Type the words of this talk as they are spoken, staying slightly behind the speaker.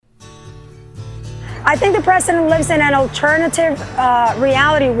I think the president lives in an alternative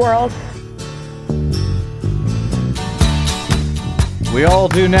reality world. We all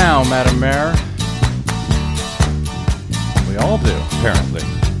do now, Madam Mayor. We all do, apparently.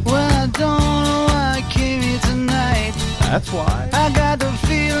 Well, I don't know why I came here tonight. That's why. I got the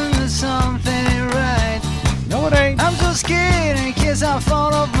feeling that something ain't right. No, it ain't. I'm so scared in case I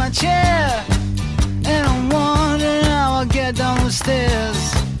fall off my chair. And I'm wondering how I'll get down the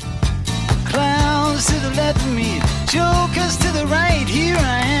stairs. Clowns to the left of me, jokers to the right. Here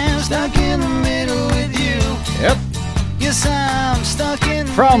I am, stuck in the middle with you. Yep. Yes, I'm stuck in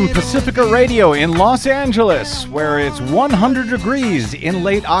the From middle Pacifica Radio in Los Angeles, where it's 100 degrees in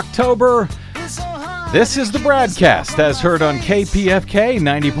late October, this is the BradCast, as heard on KPFK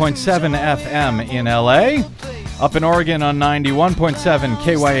 90.7 FM in LA. Up in Oregon on 91.7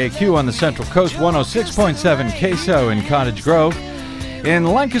 KYAQ on the Central Coast, 106.7 KSO in Cottage Grove. In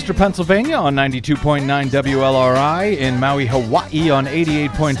Lancaster, Pennsylvania on 92.9 WLRI. In Maui, Hawaii on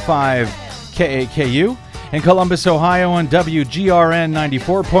 88.5 KAKU. In Columbus, Ohio on WGRN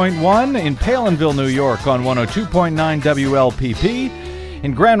 94.1. In Palinville, New York on 102.9 WLPP.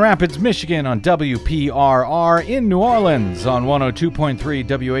 In Grand Rapids, Michigan on WPRR. In New Orleans on 102.3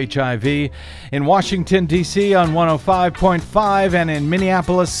 WHIV. In Washington, D.C. on 105.5. And in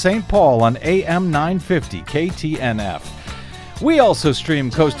Minneapolis, St. Paul on AM 950 KTNF. We also stream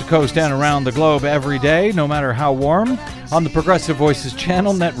coast to coast and around the globe every day, no matter how warm, on the Progressive Voices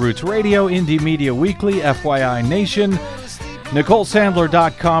channel, Netroots Radio, Indie Media Weekly, FYI Nation,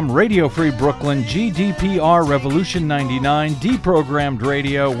 NicoleSandler.com, Radio Free Brooklyn, GDPR Revolution 99, Deprogrammed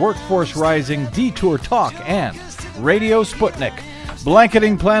Radio, Workforce Rising, Detour Talk, and Radio Sputnik.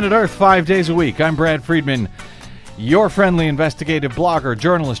 Blanketing planet Earth 5 days a week. I'm Brad Friedman, your friendly investigative blogger,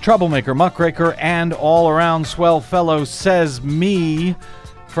 journalist, troublemaker, muckraker, and all-around swell fellow, says me,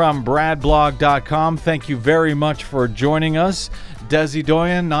 from bradblog.com. Thank you very much for joining us. Desi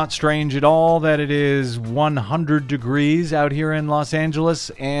Doyen, not strange at all that it is 100 degrees out here in Los Angeles,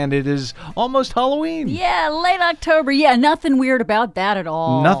 and it is almost Halloween. Yeah, late October. Yeah, nothing weird about that at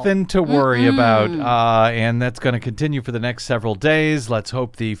all. Nothing to worry about, and that's going to continue for the next several days. Let's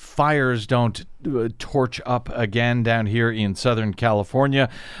hope the fires don't torch up again down here in Southern California.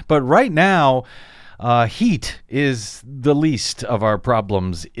 But right now, heat is the least of our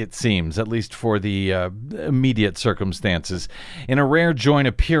problems, it seems, at least for the immediate circumstances. In a rare joint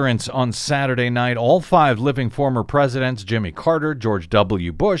appearance on Saturday night, all 5 living former presidents, Jimmy Carter, George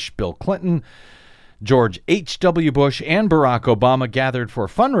W. Bush, Bill Clinton, George H.W. Bush, and Barack Obama gathered for a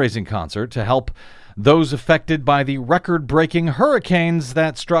fundraising concert to help those affected by the record-breaking hurricanes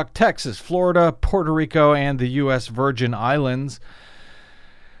that struck Texas, Florida, Puerto Rico, and the U.S. Virgin Islands.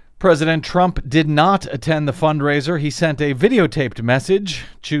 President Trump did not attend the fundraiser. He sent a videotaped message,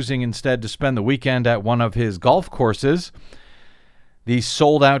 choosing instead to spend the weekend at one of his golf courses. The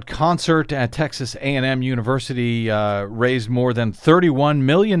sold-out concert at Texas A&M University raised more than $31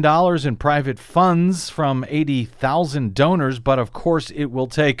 million in private funds from 80,000 donors, but of course it will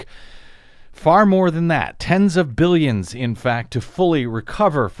take far more than that, tens of billions, in fact, to fully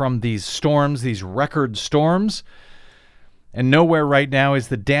recover from these storms, these record storms. And nowhere right now is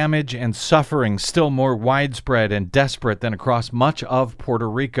the damage and suffering still more widespread and desperate than across much of Puerto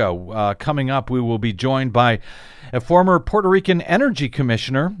Rico. Coming up, we will be joined by a former Puerto Rican energy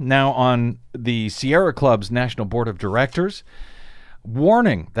commissioner, now on the Sierra Club's National Board of Directors,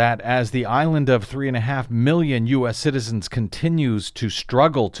 warning that as the island of 3.5 million U.S. citizens continues to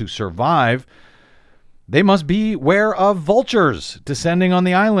struggle to survive, they must beware of vultures descending on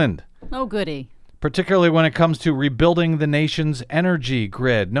the island. Oh, goody. Particularly when it comes to rebuilding the nation's energy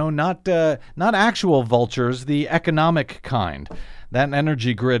grid. No, not actual vultures, the economic kind. That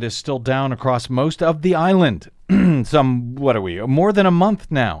energy grid is still down across most of the island. More than a month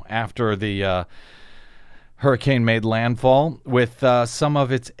now after the hurricane made landfall, with some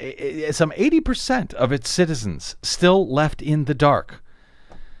 80% of its citizens still left in the dark.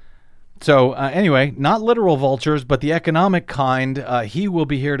 So anyway, not literal vultures, but the economic kind. He will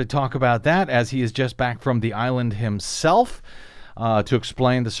be here to talk about that, as he is just back from the island himself, to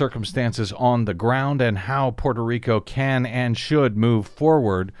explain the circumstances on the ground and how Puerto Rico can and should move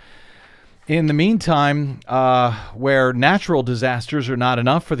forward. In the meantime, where natural disasters are not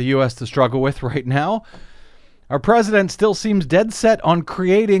enough for the U.S. to struggle with right now, our president still seems dead set on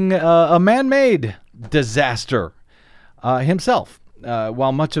creating a man-made disaster himself.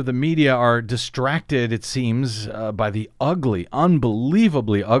 While much of the media are distracted, it seems, by the ugly,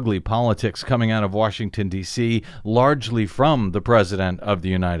 unbelievably ugly politics coming out of Washington, D.C., largely from the President of the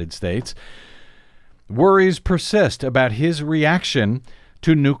United States, worries persist about his reaction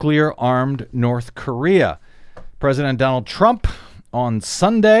to nuclear-armed North Korea. President Donald Trump on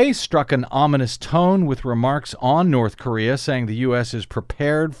Sunday struck an ominous tone with remarks on North Korea, saying the U.S. is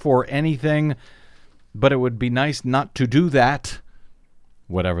prepared for anything, but it would be nice not to do that,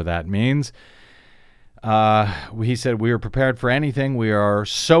 whatever that means. He said, we are prepared for anything. We are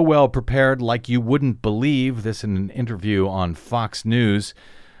so well prepared like you wouldn't believe. This in an interview on Fox News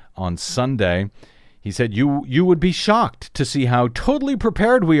on Sunday. He said, you would be shocked to see how totally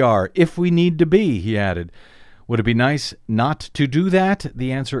prepared we are if we need to be, he added. Would it be nice not to do that?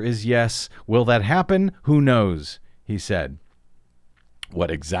 The answer is yes. Will that happen? Who knows, he said.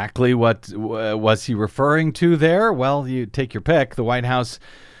 What exactly was he referring to there? Well, you take your pick. The White House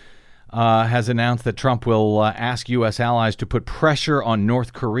has announced that Trump will ask U.S. allies to put pressure on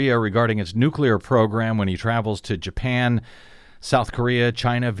North Korea regarding its nuclear program when he travels to Japan, South Korea,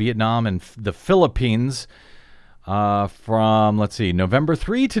 China, Vietnam, and the Philippines from, November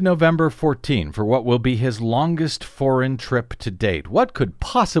 3 to November 14 for what will be his longest foreign trip to date. What could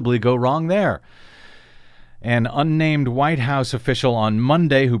possibly go wrong there? An unnamed White House official on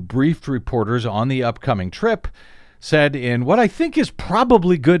Monday who briefed reporters on the upcoming trip said in what I think is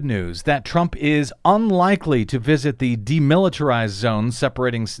probably good news that Trump is unlikely to visit the demilitarized zone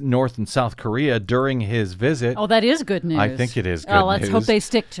separating North and South Korea during his visit. Oh, that is good news. I think it is good news. Let's news. hope they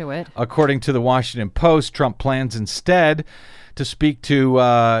stick to it. According to the Washington Post, Trump plans instead to speak to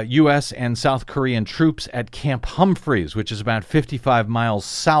U.S. and South Korean troops at Camp Humphreys, which is about 55 miles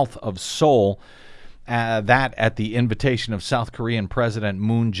south of Seoul. That at the invitation of South Korean President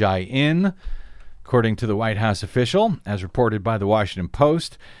Moon Jae-in. According to the White House official, as reported by the Washington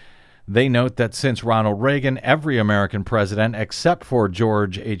Post, they note that since Ronald Reagan, every American president except for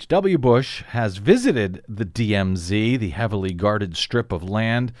George H.W. Bush has visited the DMZ, the heavily guarded strip of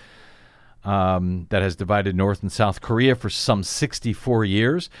land that has divided North and South Korea for some 64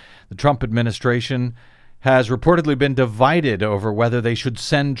 years. The Trump administration has reportedly been divided over whether they should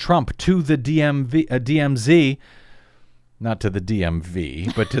send Trump to the DMZ, not to the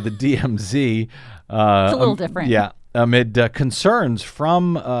DMV, but to the DMZ. It's a little different. Yeah, amid concerns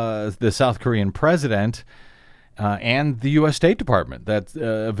from the South Korean president and the U.S. State Department that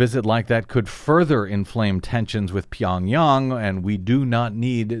a visit like that could further inflame tensions with Pyongyang, and we do not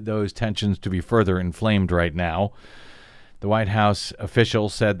need those tensions to be further inflamed right now. The White House official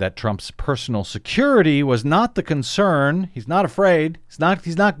said that Trump's personal security was not the concern. He's not afraid. He's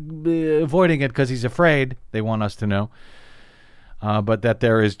not avoiding it because he's afraid, they want us to know. But that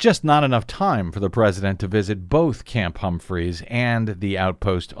there is just not enough time for the president to visit both Camp Humphreys and the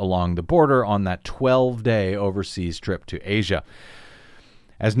outpost along the border on that 12-day overseas trip to Asia.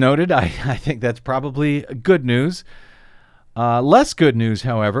 As noted, I think that's probably good news. Less good news,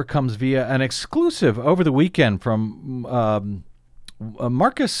 however, comes via an exclusive over the weekend from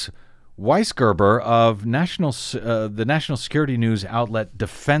Marcus Weisgerber of the national security news outlet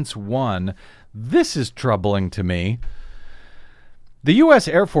Defense One. This is troubling to me. The U.S.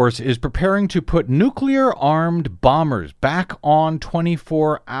 Air Force is preparing to put nuclear-armed bombers back on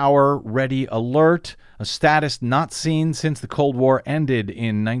 24-hour ready alert, a status not seen since the Cold War ended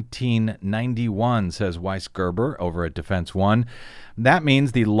in 1991, says Weisgerber over at Defense One. That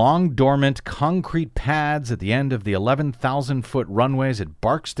means the long-dormant concrete pads at the end of the 11,000-foot runways at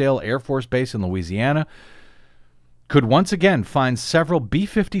Barksdale Air Force Base in Louisiana could once again find several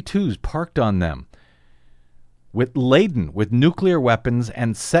B-52s parked on them, laden with nuclear weapons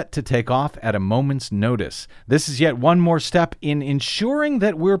and set to take off at a moment's notice. This is yet one more step in ensuring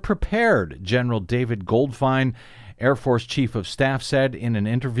that we're prepared, General David Goldfein, Air Force Chief of Staff, said in an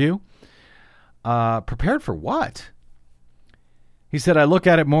interview. Prepared for what? He said, I look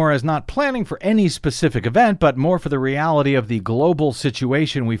at it more as not planning for any specific event, but more for the reality of the global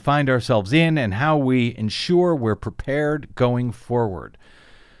situation we find ourselves in and how we ensure we're prepared going forward.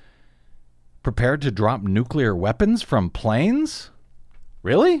 Prepared to drop nuclear weapons from planes?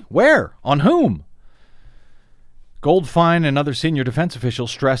 Really? Where? On whom? Goldfein and other senior defense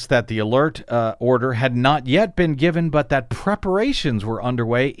officials stressed that the alert order had not yet been given, but that preparations were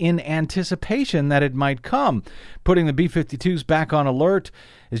underway in anticipation that it might come. Putting the B-52s back on alert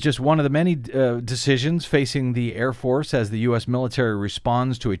is just one of the many decisions facing the Air Force as the U.S. military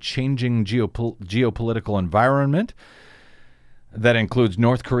responds to a changing geopolitical environment. That includes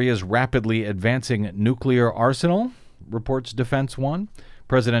North Korea's rapidly advancing nuclear arsenal, reports Defense One,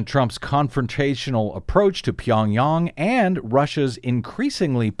 President Trump's confrontational approach to Pyongyang, and Russia's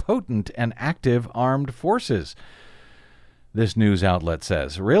increasingly potent and active armed forces. This news outlet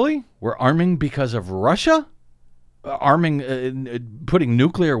says, really? We're arming because of Russia? Putting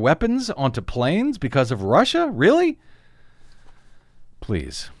nuclear weapons onto planes because of Russia? Really?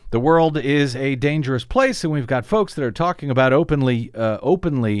 Please. The world is a dangerous place, and we've got folks that are talking about openly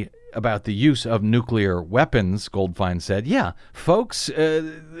about the use of nuclear weapons, Goldfein said. Yeah, folks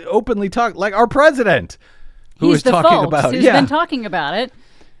openly talk, like our president, who is talking about who's been talking about it.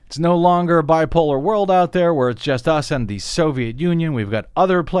 It's no longer a bipolar world out there where it's just us and the Soviet Union. We've got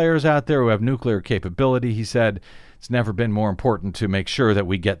other players out there who have nuclear capability. He said it's never been more important to make sure that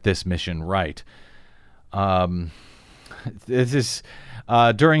we get this mission right. This is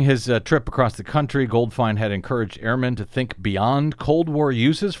during his trip across the country, Goldfein had encouraged airmen to think beyond Cold War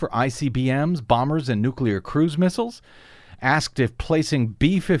uses for ICBMs, bombers, and nuclear cruise missiles. Asked if placing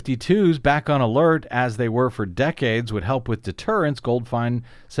B-52s back on alert, as they were for decades, would help with deterrence, Goldfein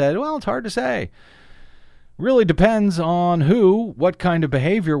said, well, it's hard to say. Really depends on who, what kind of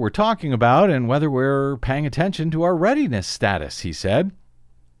behavior we're talking about, and whether we're paying attention to our readiness status, he said.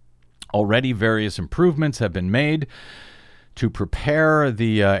 Already various improvements have been made to prepare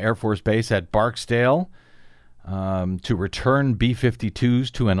the Air Force Base at Barksdale to return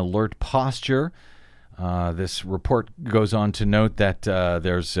B-52s to an alert posture. This report goes on to note that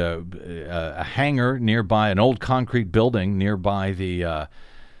there's a hangar nearby, an old concrete building nearby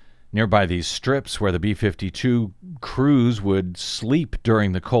these strips where the B-52 crews would sleep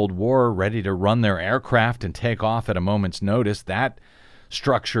during the Cold War, ready to run their aircraft and take off at a moment's notice. That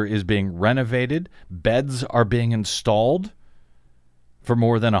structure is being renovated. Beds are being installed for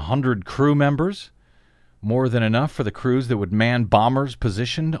more than 100 crew members, more than enough for the crews that would man bombers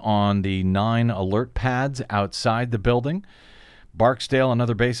positioned on the 9 alert pads outside the building. Barksdale and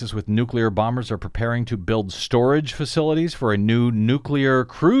other bases with nuclear bombers are preparing to build storage facilities for a new nuclear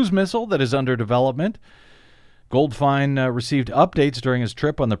cruise missile that is under development. Goldfein received updates during his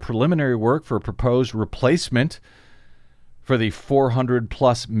trip on the preliminary work for a proposed replacement for the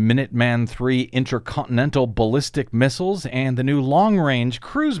 400-plus Minuteman III intercontinental ballistic missiles and the new long-range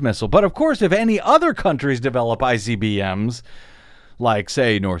cruise missile. But, of course, if any other countries develop ICBMs, like,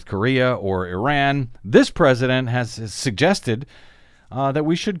 say, North Korea or Iran, this president has suggested that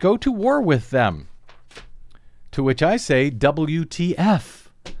we should go to war with them. To which I say, WTF.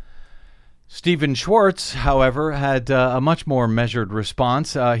 Stephen Schwartz, however, had a much more measured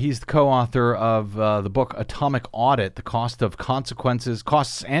response. He's the co-author of the book Atomic Audit, the costs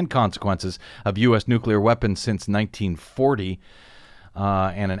and consequences of U.S. nuclear weapons since 1940,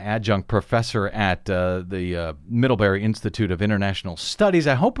 and an adjunct professor at the Middlebury Institute of International Studies.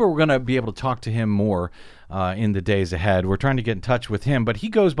 I hope we're going to be able to talk to him more in the days ahead. We're trying to get in touch with him, but he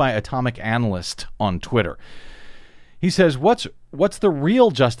goes by Atomic Analyst on Twitter. He says, what's the real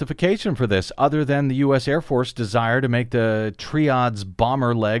justification for this other than the U.S. Air Force desire to make the triads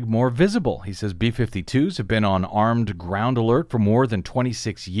bomber leg more visible? He says B-52s have been on armed ground alert for more than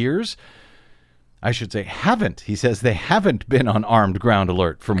 26 years. I should say haven't. He says they haven't been on armed ground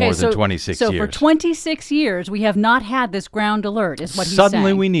alert for more than 26 years. So for 26 years, we have not had this ground alert, is what he's saying.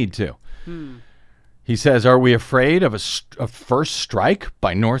 Suddenly we need to. He says, are we afraid of a first strike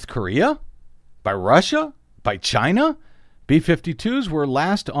by North Korea? By Russia? By China? B-52s were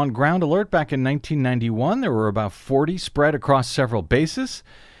last on ground alert back in 1991. There were about 40 spread across several bases.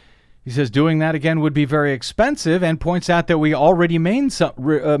 He says doing that again would be very expensive and points out that we already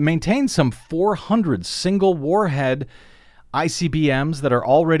maintain some 400 single warhead ICBMs that are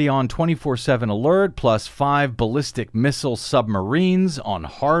already on 24/7 alert, plus 5 ballistic missile submarines on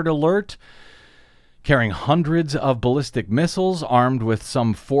hard alert, carrying hundreds of ballistic missiles armed with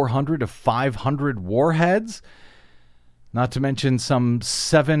some 400 to 500 warheads, not to mention some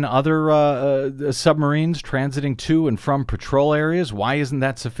 7 other submarines transiting to and from patrol areas. Why isn't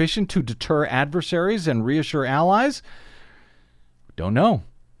that sufficient to deter adversaries and reassure allies? Don't know.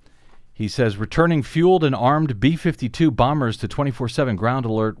 He says returning fueled and armed B-52 bombers to 24/7 ground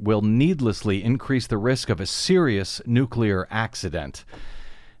alert will needlessly increase the risk of a serious nuclear accident.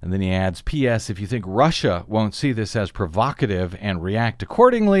 And then he adds, P.S. if you think Russia won't see this as provocative and react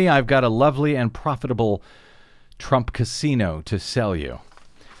accordingly, I've got a lovely and profitable Trump casino to sell you.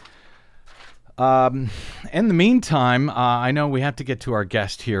 In the meantime, I know we have to get to our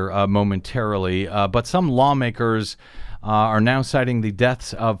guest here momentarily, but some lawmakers are now citing the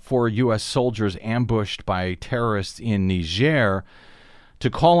deaths of 4 U.S. soldiers ambushed by terrorists in Niger to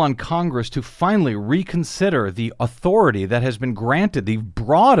call on Congress to finally reconsider the authority that has been granted, the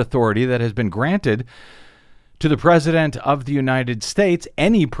broad authority that has been granted to the President of the United States,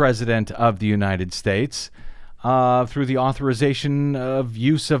 any President of the United States, through the authorization of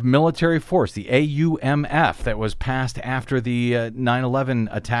use of military force, the AUMF, that was passed after the 9/11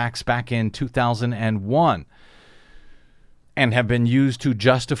 attacks back in 2001, and have been used to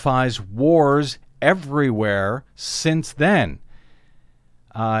justify wars everywhere since then.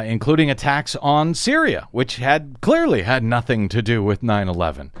 including attacks on Syria, which had clearly had nothing to do with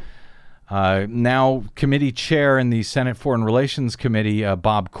 9/11. Now, committee chair in the Senate Foreign Relations Committee,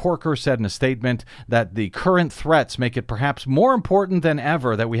 Bob Corker, said in a statement that the current threats make it perhaps more important than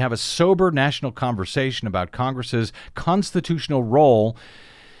ever that we have a sober national conversation about Congress's constitutional role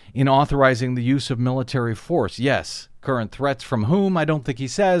in authorizing the use of military force. Yes, current threats from whom? I don't think he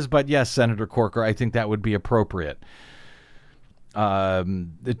says, but yes, Senator Corker, I think that would be appropriate.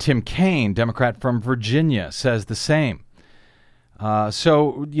 Tim Kaine, Democrat from Virginia, says the same.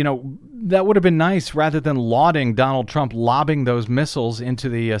 So, that would have been nice rather than lauding Donald Trump lobbing those missiles into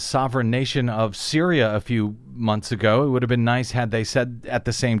the sovereign nation of Syria a few months ago. It would have been nice had they said at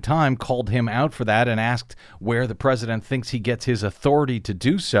the same time, called him out for that and asked where the president thinks he gets his authority to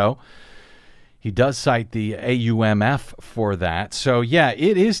do so. He does cite the AUMF for that. So, yeah,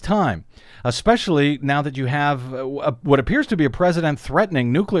 it is time, especially now that you have what appears to be a president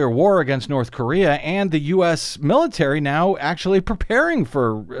threatening nuclear war against North Korea and the U.S. military now actually preparing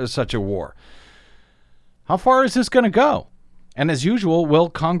for such a war. How far is this going to go? And as usual, will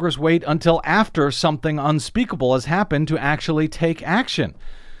Congress wait until after something unspeakable has happened to actually take action?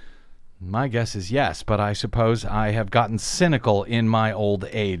 My guess is yes, but I suppose I have gotten cynical in my old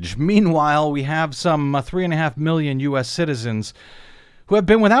age. Meanwhile, we have some 3.5 million U.S. citizens who have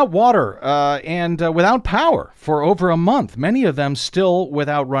been without water and without power for over a month. Many of them still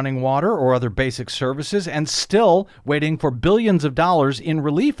without running water or other basic services and still waiting for billions of dollars in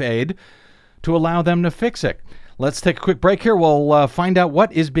relief aid to allow them to fix it. Let's take a quick break here. We'll find out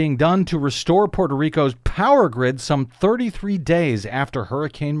what is being done to restore Puerto Rico's power grid some 33 days after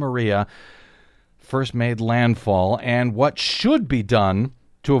Hurricane Maria first made landfall and what should be done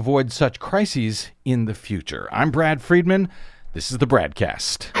to avoid such crises in the future. I'm Brad Friedman. This is the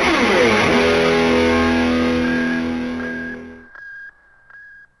BradCast.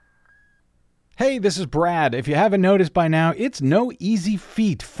 Hey, this is Brad. If you haven't noticed by now, it's no easy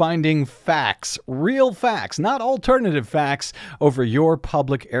feat finding facts, real facts, not alternative facts, over your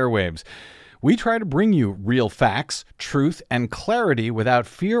public airwaves. We try to bring you real facts, truth, and clarity without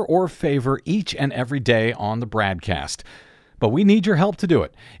fear or favor each and every day on the BradCast. But we need your help to do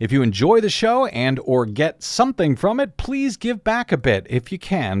it. If you enjoy the show and or get something from it, please give back a bit if you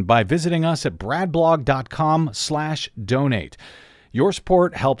can by visiting us at bradblog.com/donate. Your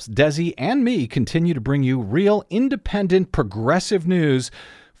support helps Desi and me continue to bring you real, independent, progressive news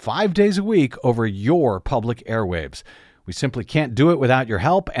 5 days a week over your public airwaves. We simply can't do it without your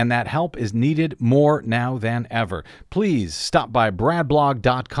help, and that help is needed more now than ever. Please stop by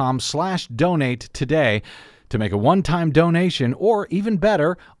bradblog.com/donate today to make a one-time donation or, even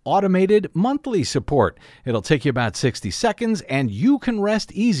better, automated monthly support. It'll take you about 60 seconds, and you can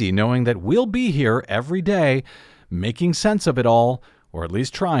rest easy knowing that we'll be here every day making sense of it all, or at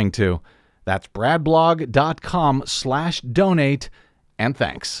least trying to. That's bradblog.com/donate, and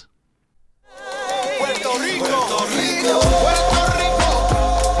thanks. Puerto Rico.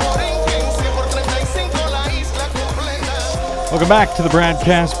 Welcome back to the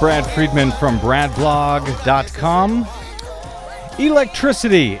BradCast. Brad Friedman from bradblog.com.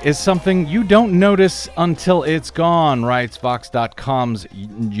 Electricity is something you don't notice until it's gone, writes Vox.com's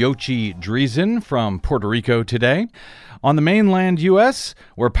Yochi Driesen from Puerto Rico today. On the mainland U.S.,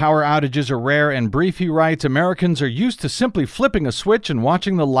 where power outages are rare and brief, he writes, Americans are used to simply flipping a switch and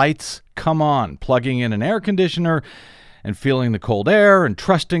watching the lights come on, plugging in an air conditioner and feeling the cold air and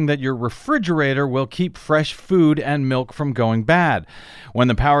trusting that your refrigerator will keep fresh food and milk from going bad. When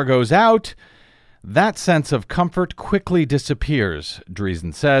the power goes out, that sense of comfort quickly disappears,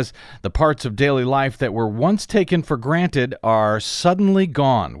 Driesen says. The parts of daily life that were once taken for granted are suddenly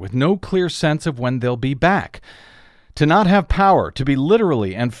gone, with no clear sense of when they'll be back. To not have power, to be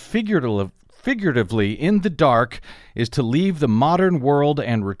literally and figuratively in the dark, is to leave the modern world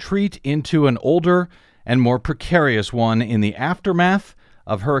and retreat into an older and more precarious one in the aftermath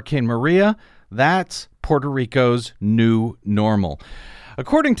of Hurricane Maria. That's Puerto Rico's new normal.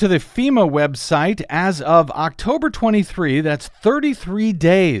 According to the FEMA website, as of October 23, that's 33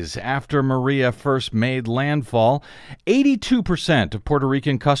 days after Maria first made landfall, 82% of Puerto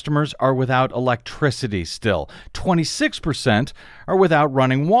Rican customers are without electricity still. 26% are without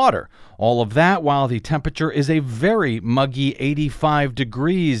running water. All of that while the temperature is a very muggy 85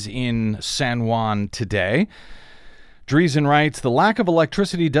 degrees in San Juan today. Driesen writes, the lack of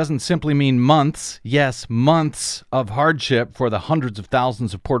electricity doesn't simply mean months, yes, months of hardship for the hundreds of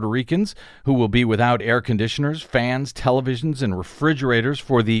thousands of Puerto Ricans who will be without air conditioners, fans, televisions, and refrigerators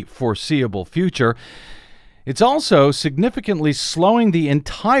for the foreseeable future. It's also significantly slowing the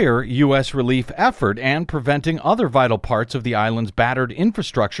entire U.S. relief effort and preventing other vital parts of the island's battered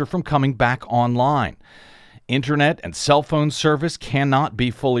infrastructure from coming back online. Internet and cell phone service cannot be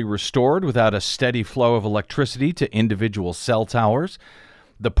fully restored without a steady flow of electricity to individual cell towers.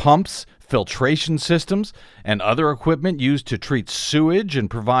 The pumps, filtration systems, and other equipment used to treat sewage and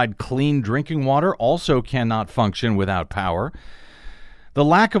provide clean drinking water also cannot function without power. The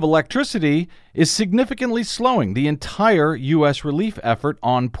lack of electricity is significantly slowing the entire U.S. relief effort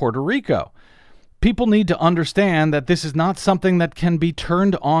on Puerto Rico. People need to understand that this is not something that can be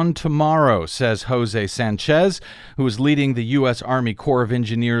turned on tomorrow, says Jose Sanchez, who is leading the U.S. Army Corps of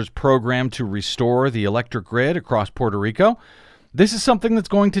Engineers program to restore the electric grid across Puerto Rico. This is something that's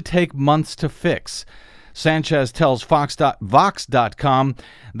going to take months to fix. Sanchez tells Vox.com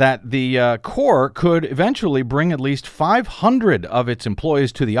that the Corps could eventually bring at least 500 of its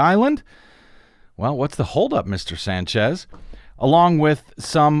employees to the island. Well, what's the holdup, Mr. Sanchez? Along with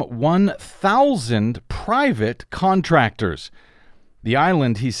some 1,000 private contractors. The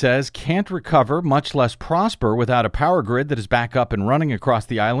island, he says, can't recover, much less prosper, without a power grid that is back up and running across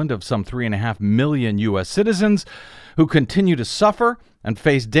the island of some 3.5 million U.S. citizens who continue to suffer and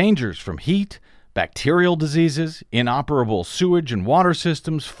face dangers from heat, bacterial diseases, inoperable sewage and water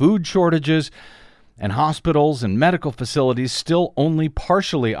systems, food shortages, and hospitals and medical facilities still only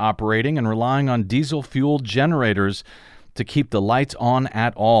partially operating and relying on diesel-fueled generators to keep the lights on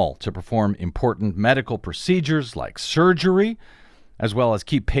at all, to perform important medical procedures like surgery, as well as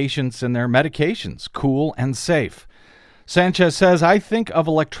keep patients and their medications cool and safe. Sanchez says, I think of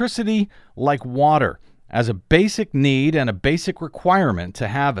electricity like water, as a basic need and a basic requirement to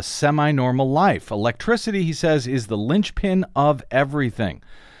have a semi-normal life. Electricity, he says, is the linchpin of everything.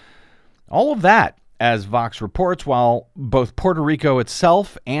 All of that, as Vox reports, while both Puerto Rico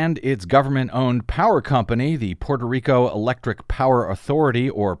itself and its government-owned power company, the Puerto Rico Electric Power Authority,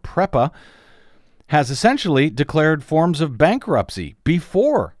 or PREPA, has essentially declared forms of bankruptcy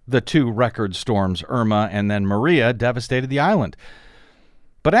before the two record storms, Irma and then Maria, devastated the island.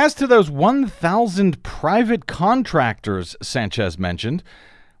 But as to those 1,000 private contractors Sanchez mentioned,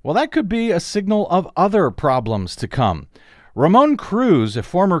 well, that could be a signal of other problems to come. Ramon Cruz, a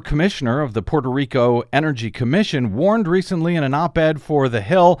former commissioner of the Puerto Rico Energy Commission, warned recently in an op-ed for The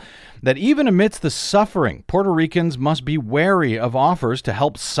Hill that even amidst the suffering, Puerto Ricans must be wary of offers to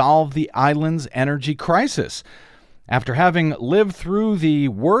help solve the island's energy crisis. After having lived through the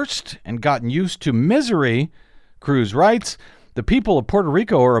worst and gotten used to misery, Cruz writes, the people of Puerto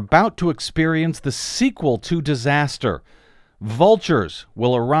Rico are about to experience the sequel to disaster. Vultures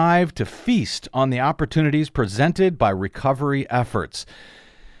will arrive to feast on the opportunities presented by recovery efforts.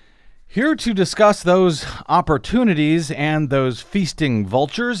 Here to discuss those opportunities and those feasting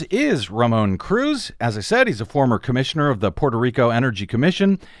vultures is Ramon Cruz. As I said, he's a former commissioner of the Puerto Rico Energy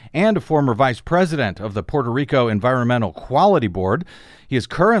Commission and a former vice president of the Puerto Rico Environmental Quality Board. He is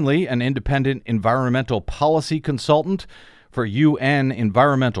currently an independent environmental policy consultant for UN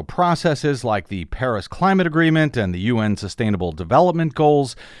environmental processes like the Paris Climate Agreement and the UN Sustainable Development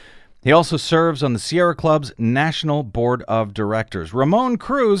Goals. He also serves on the Sierra Club's National Board of Directors. Ramon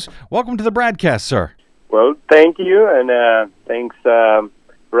Cruz, welcome to the BradCast, sir. Well, thank you, and thanks,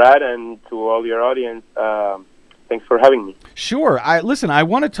 Brad, and to all your audience. Thanks for having me. Sure. I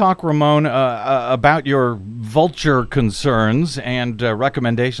want to talk, Ramon, about your vulture concerns and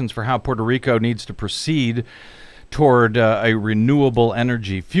recommendations for how Puerto Rico needs to proceed toward a renewable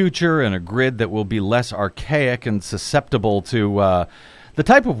energy future and a grid that will be less archaic and susceptible to the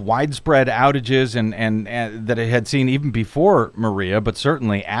type of widespread outages and that it had seen even before Maria, but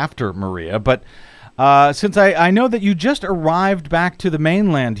certainly after Maria. But since I know that you just arrived back to the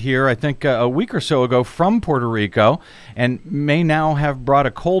mainland here, I think a week or so ago from Puerto Rico, and may now have brought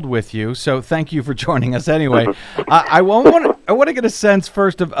a cold with you, so thank you for joining us anyway. I want to get a sense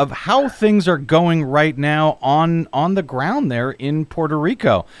first of how things are going right now on the ground there in Puerto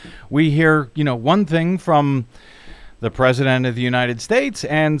Rico. We hear, one thing from the President of the United States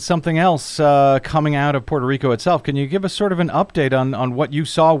and something else coming out of Puerto Rico itself. Can you give us sort of an update on what you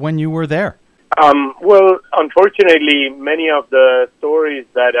saw when you were there? Well, unfortunately, many of the stories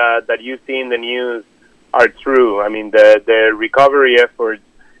that you see in the news are true. I mean, the recovery efforts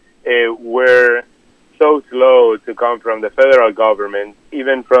were so slow to come from the federal government,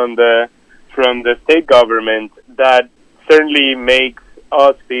 even from the state government, that certainly makes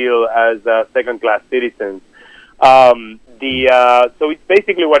us feel as second-class citizens. So it's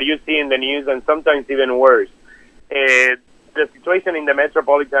basically what you see in the news, and sometimes even worse. The situation in the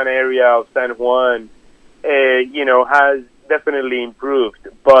metropolitan area of San Juan, has definitely improved,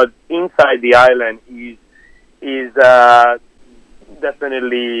 but inside the island is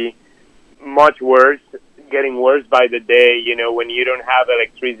definitely much worse, getting worse by the day. You know, when you don't have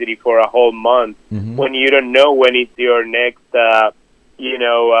electricity for a whole month, when you don't know when it's your next,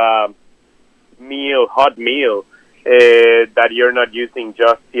 hot meal that you're not using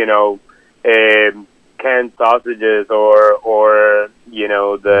just, canned sausages or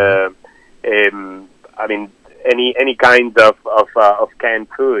any kind of canned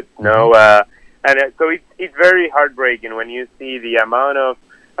food. So it's very heartbreaking when you see the amount of,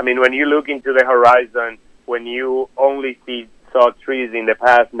 when you look into the horizon, when you only saw trees in the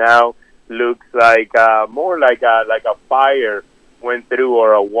past, now looks like more like a fire went through,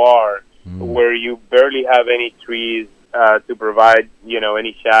 or a war, where you barely have any trees to provide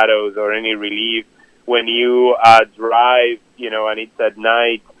any shadows or any relief. When you drive, and it's at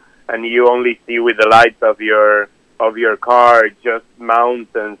night, and you only see with the lights of your car just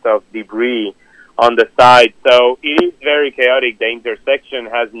mountains of debris on the side. So it is very chaotic. The intersection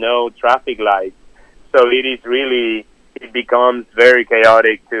has no traffic lights, so it becomes very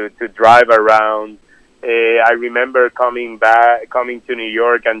chaotic to drive around. I remember coming to New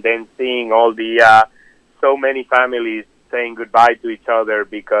York and then seeing all the so many families saying goodbye to each other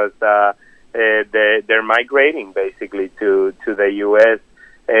because they're migrating basically to the U.S.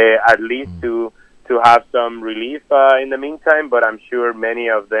 At least to have some relief in the meantime. But I'm sure many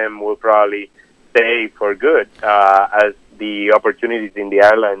of them will probably stay for good, as the opportunities in the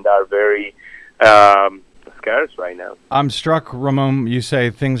island are very scarce right now. I'm struck, Ramon, you say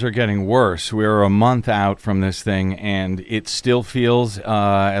things are getting worse. We're a month out from this thing, and it still feels,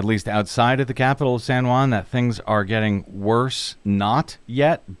 at least outside of the capital of San Juan, that things are getting worse, not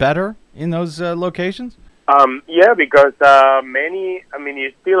yet better in those locations? Yeah, because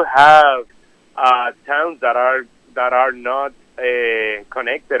you still have towns that are not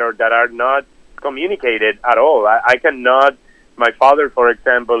connected, or that are not communicated at all. I cannot. My father, for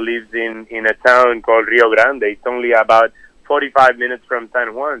example, lives in a town called Rio Grande. It's only about 45 minutes from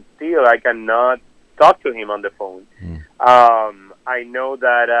San Juan. Still, I cannot talk to him on the phone. I know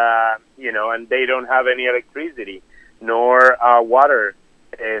that, and they don't have any electricity, nor water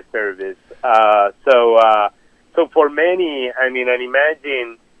service. So for many, and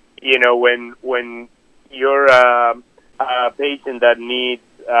imagine, when you're a patient that needs,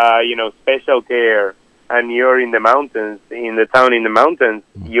 special care, and you're in the mountains, in the town in the mountains,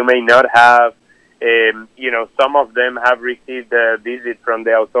 you may not have, some of them have received a visit from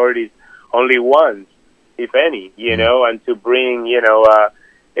the authorities only once, if any, and to bring,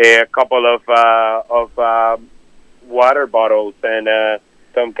 a couple of water bottles and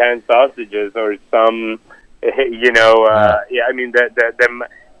some canned sausages, or some, the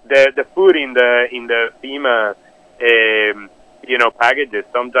food in the FEMA, packages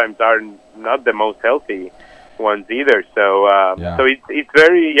sometimes are not the most healthy ones either. So it's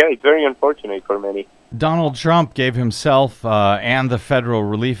very unfortunate for many. Donald Trump gave himself and the federal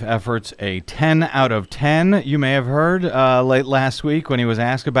relief efforts a 10 out of 10. You may have heard late last week when he was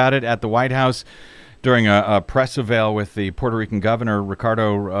asked about it at the White House during a press avail with the Puerto Rican governor,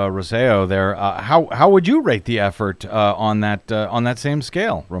 Ricardo Rosselló there. How would you rate the effort on that same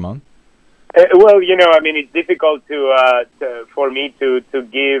scale, Ramon? Well, it's difficult for me to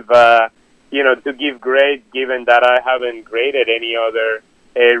give grades, given that I haven't graded any other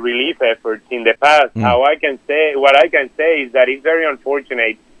relief efforts in the past. What I can say is that it's very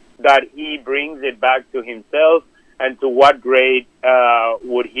unfortunate that he brings it back to himself, and to what grade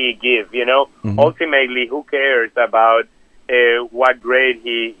would he give? Ultimately, who cares about what grade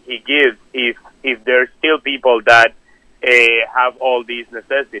he gives if there's still people that have all these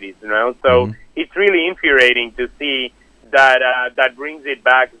necessities, So it's really infuriating to see that brings it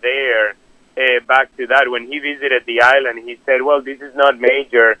back there, back to that. When he visited the island, he said, "Well, this is not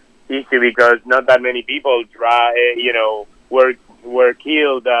major issue because not that many people, were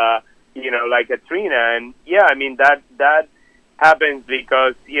killed, like Katrina." And that happens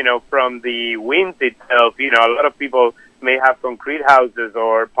because from the winds itself, a lot of people may have concrete houses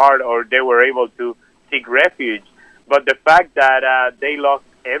or they were able to seek refuge. But the fact that they lost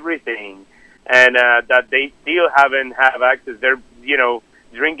everything, and that they still haven't have access, they're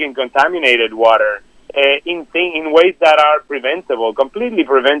drinking contaminated water in ways that are preventable, completely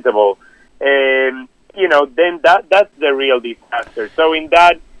preventable. Then that's the real disaster. So in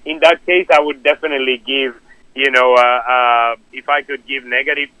that case, I would definitely give, if I could give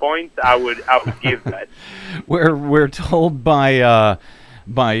negative points, I would give that. We're told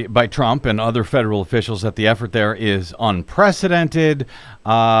by Trump and other federal officials that the effort there is unprecedented.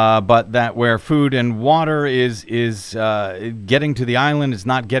 but that where food and water is getting to the island is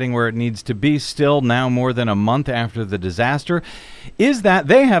not getting where it needs to be still now more than a month after the disaster, is that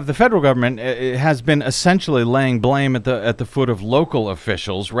the federal government has been essentially laying blame at the foot of local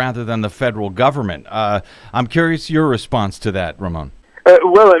officials rather than the federal government. I'm curious your response to that, Ramon.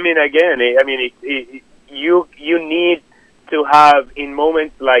 Well, you need to have, in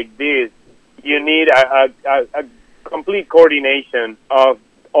moments like this, you need a complete coordination of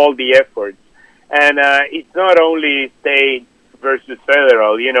all the efforts. And it's not only state versus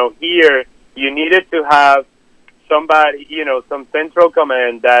federal. Here you needed to have somebody, some central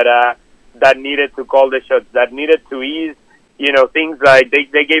command that needed to call the shots, that needed to ease, things like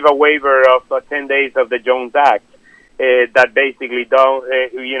they gave a waiver of 10 days of the Jones Act that basically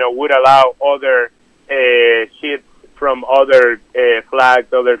would allow other ships from other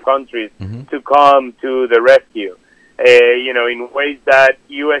flags, other countries to come to the rescue, in ways that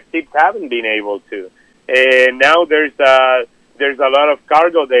U.S. ships haven't been able to. Now there's a lot of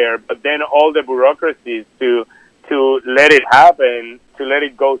cargo there, but then all the bureaucracies to let it happen, to let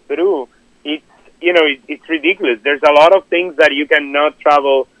it go through, it's ridiculous. There's a lot of things that you cannot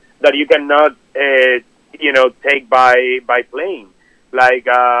travel, that you cannot, take by plane. Like,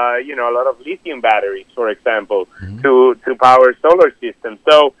 a lot of lithium batteries, for example, to power solar systems.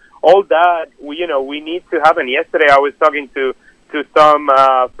 So all that, we need to happen. Yesterday, I was talking to some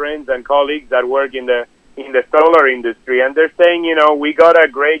friends and colleagues that work in the solar industry, and they're saying, we got a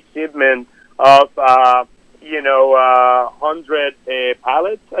great shipment of, 100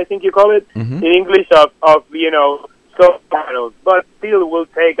 pallets, I think you call it, in English, of solar panels, but still will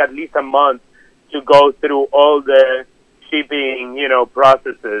take at least a month to go through all the shipping,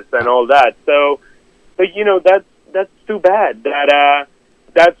 processes and all that. So that's too bad.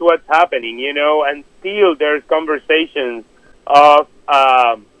 That's what's happening, and still there's conversations of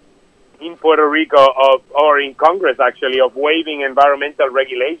in Puerto Rico or in Congress actually of waiving environmental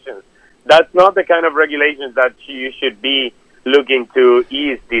regulations. That's not the kind of regulations that you should be looking to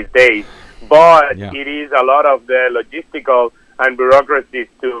ease these days. But it is a lot of the logistical and bureaucracies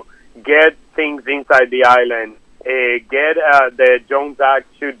to get things inside the island. The Jones Act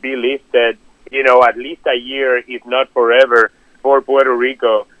should be lifted, at least a year, if not forever, for Puerto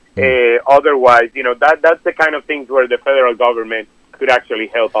Rico. Otherwise, that's the kind of things where the federal government could actually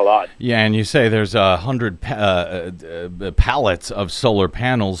help a lot. Yeah, and you say there's 100 pallets of solar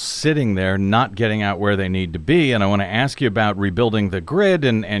panels sitting there, not getting out where they need to be. And I want to ask you about rebuilding the grid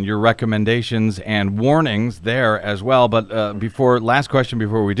and your recommendations and warnings there as well. But last question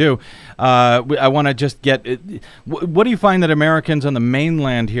before we do, I want to just get, what do you find that Americans on the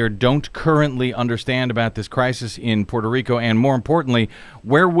mainland here don't currently understand about this crisis in Puerto Rico? And more importantly,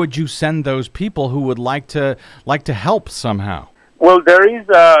 where would you send those people who would like to help somehow? Well, there is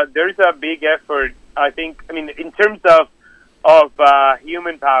a big effort. I think. In terms of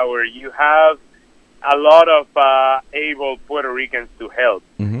human power, you have a lot of able Puerto Ricans to help.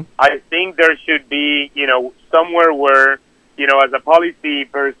 I think there should be, somewhere where, as a policy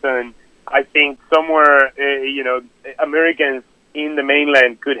person, I think somewhere, Americans in the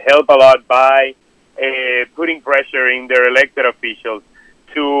mainland could help a lot by putting pressure in their elected officials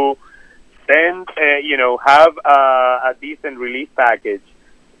to then, have a decent relief package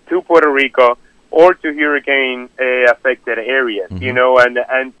to Puerto Rico or to hurricane-affected areas,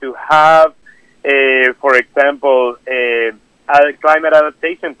 and to have, for example, climate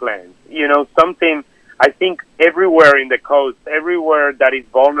adaptation plans. Something, I think, everywhere in the coast, everywhere that is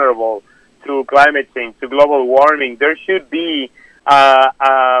vulnerable to climate change, to global warming, there should be a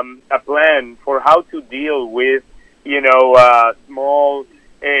plan for how to deal with,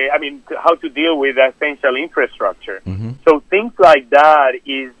 how to deal with essential infrastructure. So things like that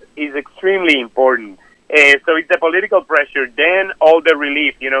is extremely important. So it's the political pressure, then all the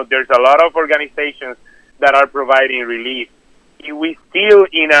relief. There's a lot of organizations that are providing relief. We're still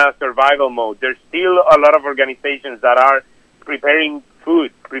in a survival mode. There's still a lot of organizations that are preparing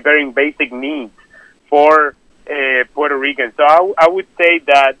food, preparing basic needs for Puerto Ricans. So I would say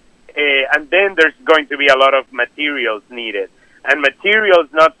that, and then there's going to be a lot of materials needed. And materials,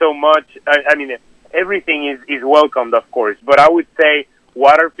 not so much. Everything is welcomed, of course. But I would say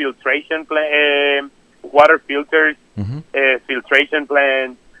water filtration, water filters, filtration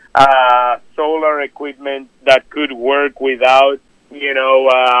plants, solar equipment that could work without,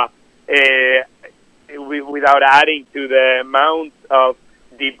 without adding to the amount of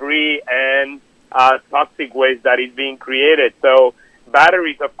debris and toxic waste that is being created. So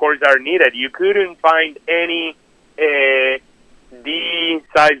batteries, of course, are needed. You couldn't find any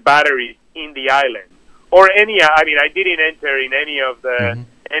D-size batteries in the island. or any. I mean, I didn't enter in any of the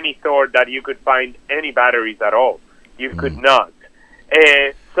any store that you could find any batteries at all. You could not.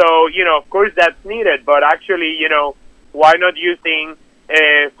 So of course that's needed, but actually, why not using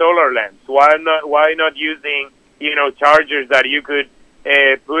solar lamps? Why not using chargers that you could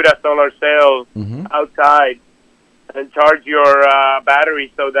put a solar cell outside and charge your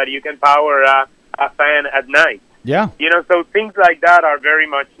battery so that you can power a fan at night? Yeah. So things like that are very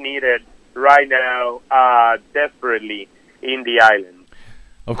much needed right now, desperately in the island.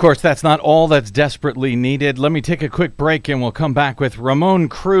 Of course, that's not all that's desperately needed. Let me take a quick break and we'll come back with Ramon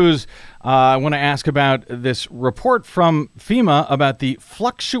Cruz. I want to ask about this report from FEMA about the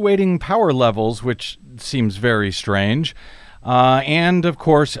fluctuating power levels, which seems very strange. And, of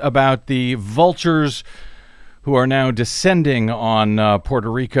course, about the vultures who are now descending on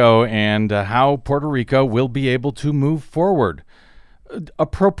Puerto Rico and how Puerto Rico will be able to move forward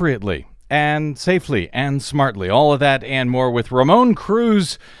appropriately and safely and smartly. All of that and more with Ramon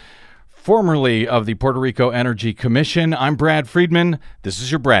Cruz, formerly of the Puerto Rico Energy Commission. I'm Brad Friedman. This is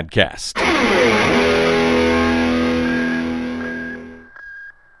your BradCast.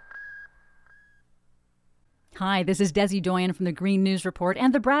 Hi, this is Desi Doyen from the Green News Report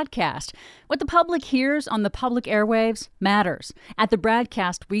and the BradCast. What the public hears on the public airwaves matters. At the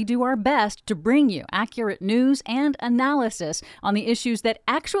BradCast, we do our best to bring you accurate news and analysis on the issues that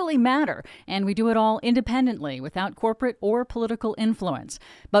actually matter, and we do it all independently, without corporate or political influence.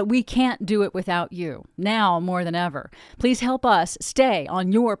 But we can't do it without you, now more than ever. Please help us stay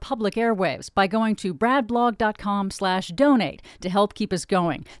on your public airwaves by going to bradblog.com/donate to help keep us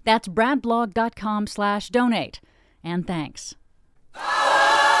going. That's bradblog.com/donate. And thanks.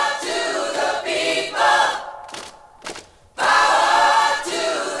 Power to the people. Power to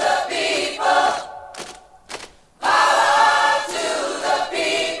the people. Power to the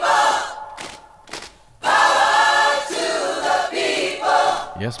people. Power to the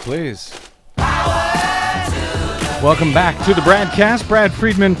people. Yes, please. Welcome back to the BradCast. Brad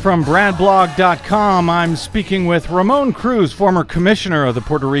Friedman from bradblog.com. I'm speaking with Ramon Cruz, former commissioner of the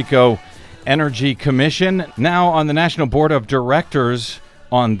Puerto Rico Energy Commission, now on the National Board of Directors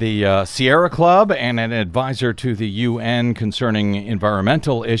on the Sierra Club and an advisor to the UN concerning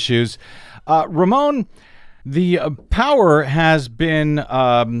environmental issues. Ramon, the power has been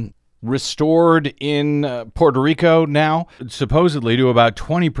restored in Puerto Rico now, supposedly to about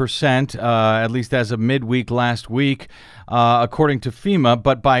 20%, at least as of midweek last week, according to FEMA.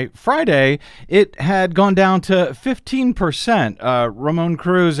 But by Friday, it had gone down to 15%. Ramon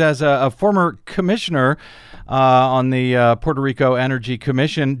Cruz, as a former commissioner on the Puerto Rico Energy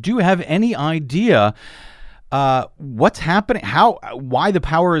Commission, do you have any idea what's happening, why the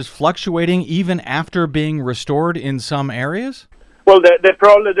power is fluctuating even after being restored in some areas? Well,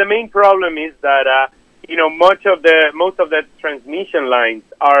 the main problem is that most of the transmission lines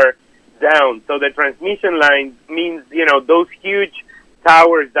are down. So the transmission lines means those huge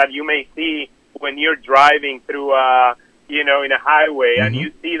towers that you may see when you're driving through in a highway, and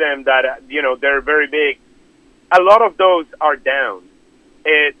you see them that they're very big. A lot of those are down.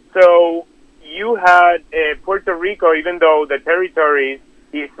 So you had Puerto Rico, even though the territory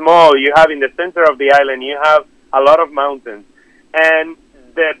is small, you have in the center of the island, you have a lot of mountains. And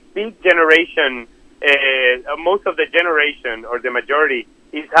the big generation, most of the generation, or the majority,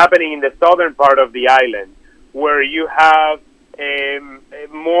 is happening in the southern part of the island, where you have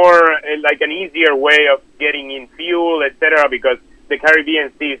more, like an easier way of getting in fuel, etc., because the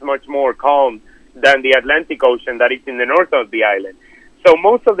Caribbean Sea is much more calm than the Atlantic Ocean that is in the north of the island. So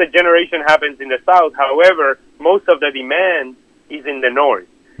most of the generation happens in the south. However, most of the demand is in the north.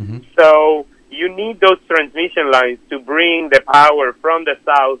 So you need those transmission lines to bring the power from the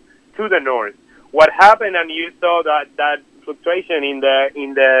south to the north. What happened, and you saw that fluctuation in the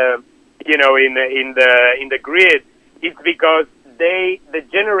grid, is because the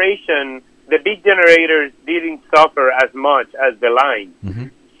big generators didn't suffer as much as the line.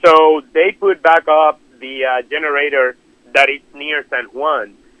 So they put back up the generator that is near San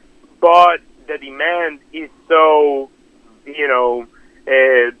Juan, but the demand is so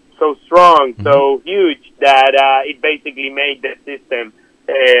so strong, so huge, that it basically made the system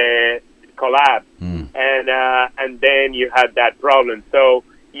collapse, and then you had that problem. So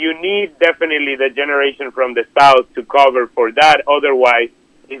you need definitely the generation from the south to cover for that. Otherwise,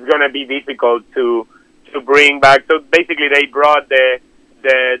 it's going to be difficult to bring back. So basically, they brought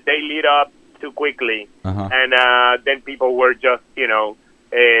they lit up too quickly, and then people were just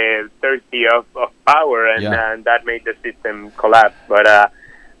thirsty of power, and that made the system collapse. But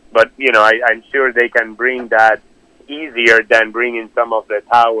I'm sure they can bring that easier than bringing some of the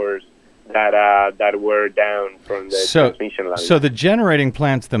towers that were down from the transmission line. So the generating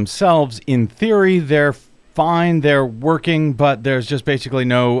plants themselves, in theory, they're fine, they're working, but there's just basically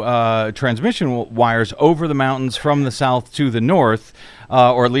no transmission wires over the mountains from the south to the north,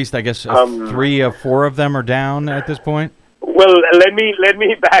 or at least I guess 3 of 4 of them are down at this point. Well, let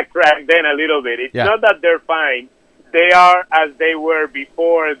me backtrack then a little bit. It's not that they're fine. They are as they were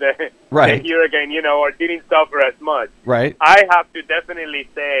before the hurricane, or didn't suffer as much. Right. I have to definitely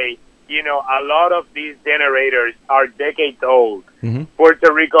say, a lot of these generators are decades old. Mm-hmm.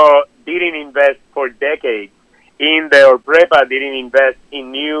 Puerto Rico didn't invest for decades or PREPA didn't invest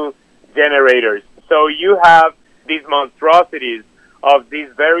in new generators. So you have these monstrosities of this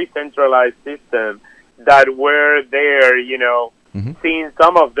very centralized system that were there, seeing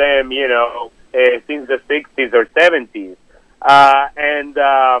some of them, since the 60s or 70s.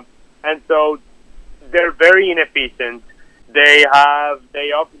 And so they're very inefficient. They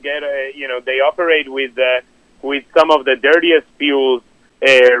operate with some of the dirtiest fuels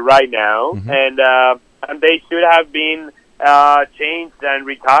right now, and they should have been changed and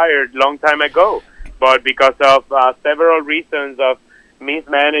retired long time ago. But because of several reasons of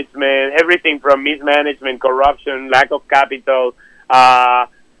mismanagement, everything from mismanagement, corruption, lack of capital,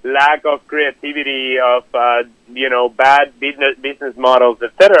 lack of creativity, of bad business models,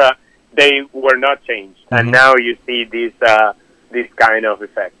 etc., they were not changed, and now you see this kind of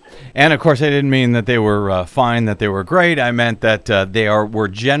effect. And of course, I didn't mean that they were fine, that they were great. I meant that were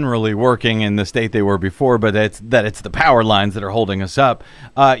generally working in the state they were before, but it's the power lines that are holding us up.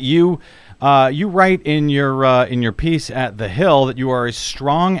 You write in your piece at The Hill that you are a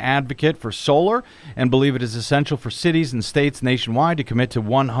strong advocate for solar and believe it is essential for cities and states nationwide to commit to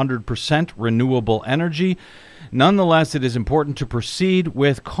 100% renewable energy. Nonetheless, it is important to proceed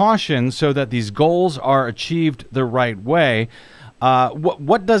with caution so that these goals are achieved the right way.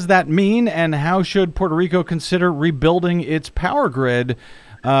 What does that mean, and how should Puerto Rico consider rebuilding its power grid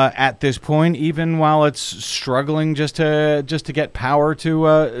at this point, even while it's struggling just to get power to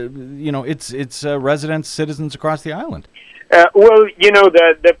its residents, citizens across the island? Well,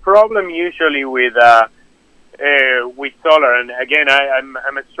 the problem usually with solar, and again,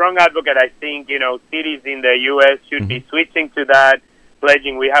 I'm a strong advocate. I think cities in the U.S. should be switching to that,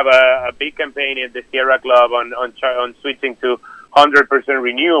 pledging. We have a big campaign at the Sierra Club on switching to 100%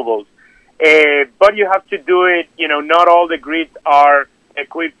 renewables. But you have to do it. Not all the grids are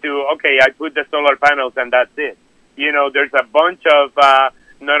equipped to. Okay, I put the solar panels and that's it. There's a bunch of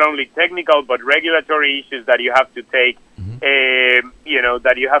not only technical but regulatory issues that you have to take.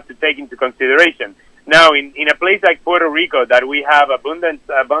 That you have to take into consideration. Now, in a place like Puerto Rico, that we have abundant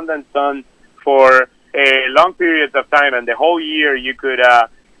sun for long periods of time, and the whole year you could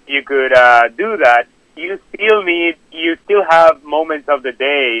do that. You still have moments of the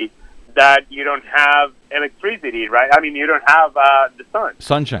day that you don't have electricity, right? I mean, you don't have the sun,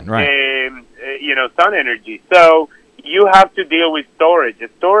 sunshine, right? Sun energy. So you have to deal with storage.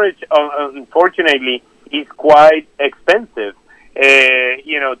 Storage, unfortunately, is quite expensive.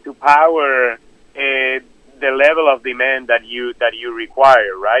 To power the level of demand that you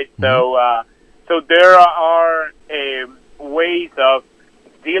require, right? So there are ways of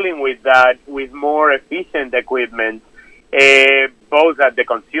dealing with that with more efficient equipment, both at the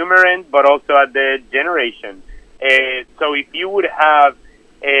consumer end, but also at the generation. So if you would have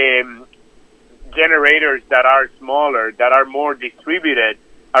generators that are smaller, that are more distributed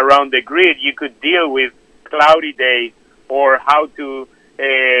around the grid, you could deal with cloudy days or how to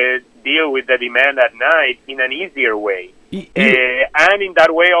deal with the demand at night in an easier way. And in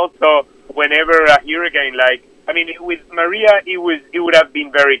that way also, whenever a hurricane with Maria, it would have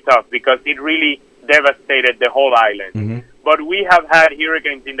been very tough because it really devastated the whole island. But we have had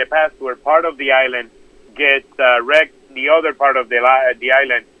hurricanes in the past where part of the island gets wrecked, the other part of the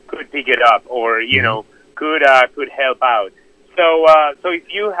island could pick it up or, could help out. So if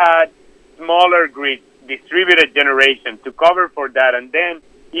you had smaller grids, distributed generation to cover for that, and then,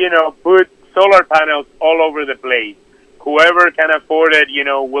 put solar panels all over the place. Whoever can afford it,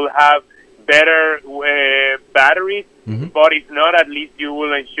 will have better batteries, but if not, at least you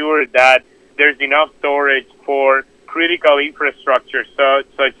will ensure that there's enough storage for critical infrastructure,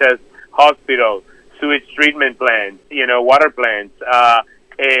 such as hospitals, sewage treatment plants, water plants,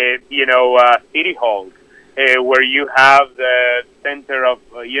 city halls, where you have the center of,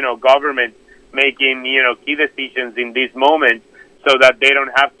 government making, key decisions in these moments so that they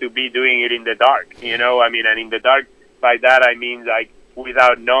don't have to be doing it in the dark, and in the dark, by that I mean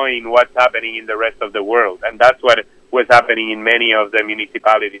without knowing what's happening in the rest of the world. And that's what was happening in many of the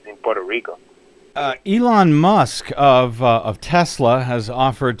municipalities in Puerto Rico. Elon Musk of Tesla has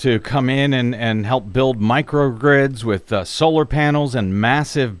offered to come in and help build microgrids with solar panels and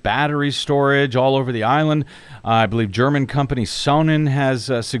massive battery storage all over the island. I believe German company Sonnen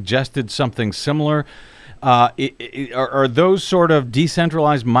has suggested something similar. Are those sort of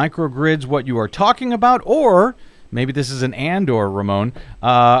decentralized microgrids what you are talking about, or maybe this is an and/or, Ramon?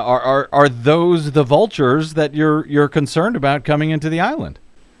 Are those the vultures that you're concerned about coming into the island?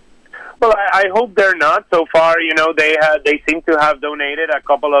 Well, I hope they're not. So far, they seem to have donated a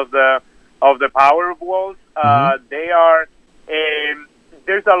couple of the power walls. They are.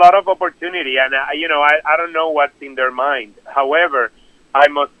 There's a lot of opportunity, and I don't know what's in their mind. However, I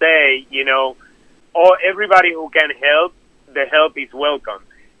must say, everybody who can help, the help is welcome.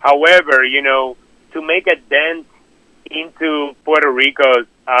 However, to make a dent into Puerto Rico's,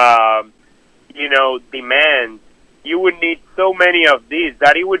 demands, you would need so many of these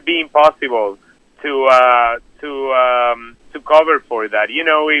that it would be impossible to cover for that.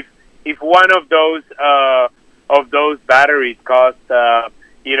 If one of those batteries cost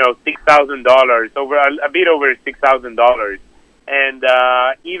 $6,000, over a bit over $6,000, and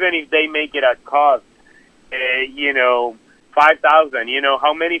even if they make it at cost, $5,000,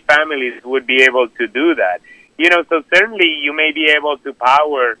 how many families would be able to do that? So certainly you may be able to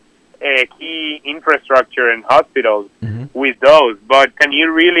power key infrastructure and hospitals with those, but can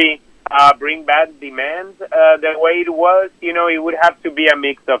you really bring back demand the way it was? It would have to be a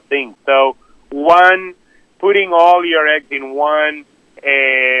mix of things. So putting all your eggs in one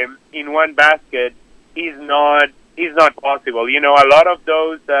basket is not possible. A lot of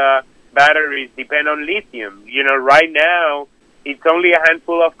those batteries depend on lithium. Right now it's only a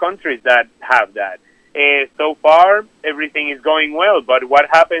handful of countries that have that. So far, everything is going well, but what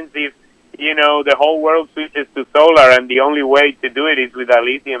happens if, the whole world switches to solar and the only way to do it is with a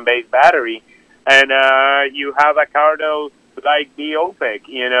lithium-based battery, and you have a cargo like the OPEC,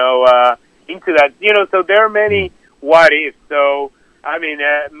 into that. So there are many what-ifs. So,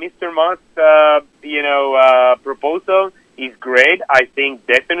 Mr. Musk's, proposal is great. I think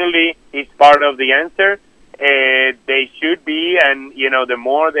definitely it's part of the answer. They should be, and, the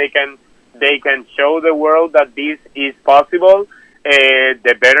more they can show the world that this is possible,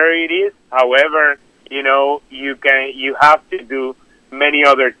 the better it is. However, you have to do many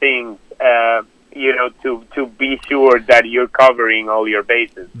other things, to be sure that you're covering all your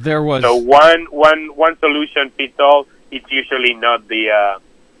bases. So one solution fits all. It's usually not the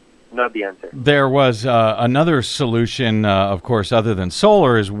answer. There was another solution, of course, other than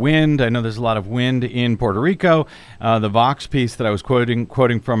solar, is wind. I know there's a lot of wind in Puerto Rico. The Vox piece that I was quoting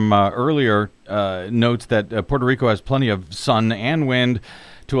from earlier notes that Puerto Rico has plenty of sun and wind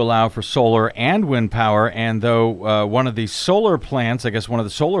to allow for solar and wind power. And though one of the solar plants, I guess one of the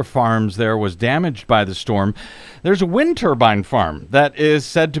solar farms there, was damaged by the storm, there's a wind turbine farm that is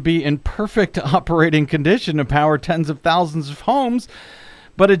said to be in perfect operating condition to power tens of thousands of homes.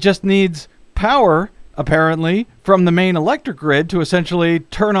 But it just needs power, apparently, from the main electric grid to essentially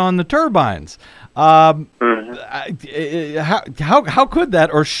turn on the turbines. How could that,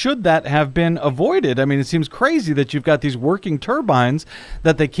 or should that, have been avoided? I mean, it seems crazy that you've got these working turbines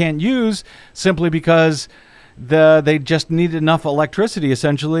that they can't use simply because they just need enough electricity,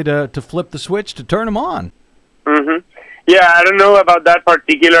 essentially, to flip the switch to turn them on. Yeah, I don't know about that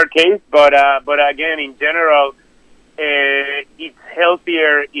particular case, but again, in general, it's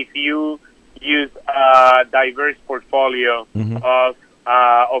healthier if you use a diverse portfolio of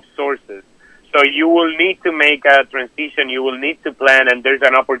sources. So you will need to make a transition. You will need to plan, and there's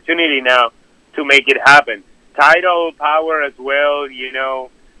an opportunity now to make it happen. Tidal power as well,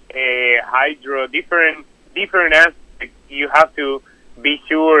 hydro, different aspects. You have to be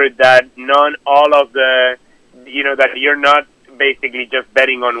sure that all of the, that you're not basically just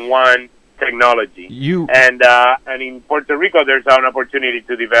betting on one technology. And in Puerto Rico, there's an opportunity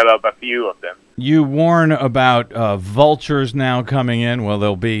to develop a few of them. You warn about vultures now coming in. Well,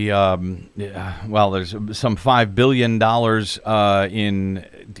 there'll be there's some $5 billion in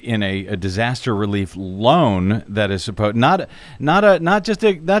a disaster relief loan that is supposed not just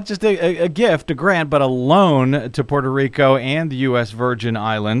a gift, a grant, but a loan to Puerto Rico and the U.S. Virgin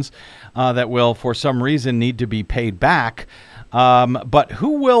Islands that will, for some reason, need to be paid back. But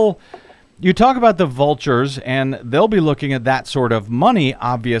who will? You talk about the vultures, and they'll be looking at that sort of money,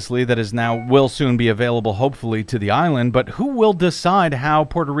 obviously, that will soon be available, hopefully, to the island. But who will decide how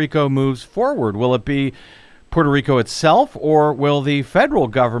Puerto Rico moves forward? Will it be Puerto Rico itself, or will the federal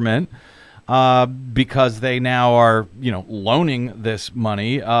government because they now are, loaning this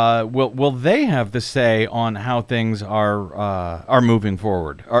money. Will they have the say on how things are moving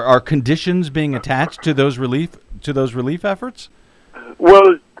forward? Are conditions being attached to those relief efforts?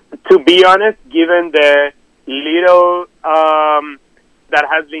 Well, to be honest, given the little that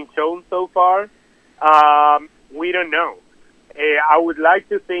has been shown so far, we don't know. I would like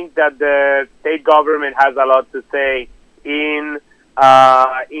to think that the state government has a lot to say in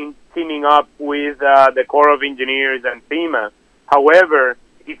teaming up with the Corps of Engineers and FEMA. However,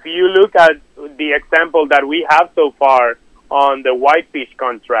 if you look at the example that we have so far on the whitefish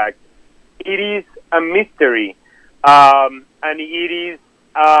contract, it is a mystery, and it is,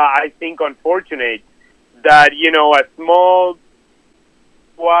 I think, unfortunate that a small,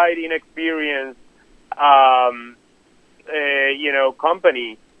 quite inexperienced,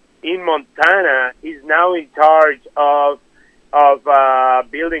 company in Montana is now in charge of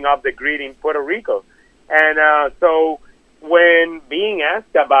building up the grid in Puerto Rico. And so when being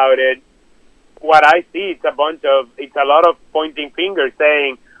asked about it, what I see it's a lot of pointing fingers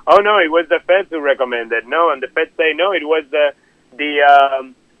saying, oh no, it was the feds who recommended. No, and the feds say no, it was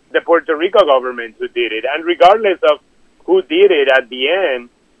the Puerto Rico government who did it. And regardless of who did it at the end,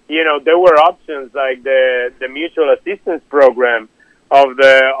 there were options like the mutual assistance program of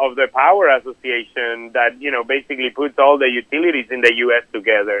the Power Association that basically puts all the utilities in the U.S.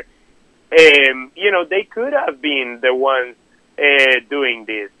 together. They could have been the ones doing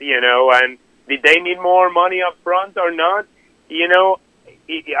this. And did they need more money up front or not?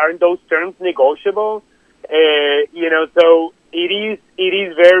 Aren't those terms negotiable? So it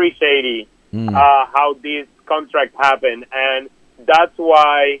is very shady how this contract happened, and that's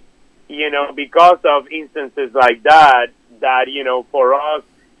why because of instances like that for us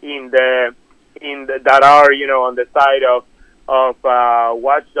that are on the side of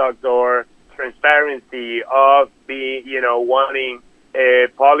watchdogs or transparency of wanting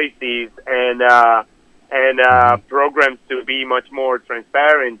policies and programs to be much more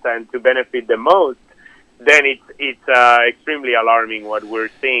transparent and to benefit the most, then it's extremely alarming what we're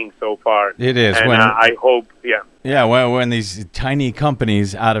seeing so far. It is, and I hope, Yeah, when these tiny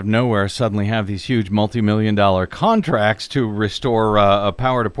companies out of nowhere suddenly have these huge multi-million-dollar contracts to restore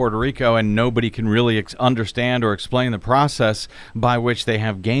power to Puerto Rico, and nobody can really understand or explain the process by which they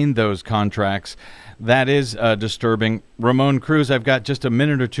have gained those contracts, that is disturbing. Ramon, Cruz, I've got just a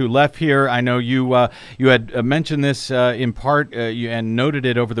minute or two left here. I know you had mentioned this in part and noted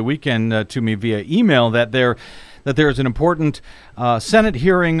it over the weekend to me via email that there is an important Senate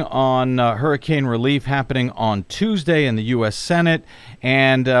hearing on hurricane relief happening on Tuesday in the U.S. Senate,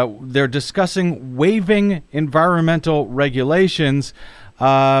 and they're discussing waiving environmental regulations.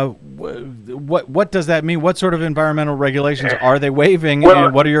 What does that mean? What sort of environmental regulations are they waiving,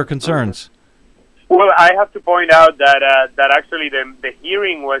 and what are your concerns? Well, I have to point out that actually the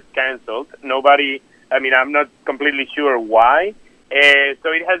hearing was canceled. I'm not completely sure why.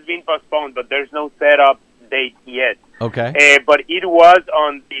 So it has been postponed, but there's no setup date yet. Okay. But it was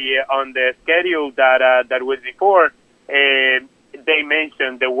on the schedule that was before. They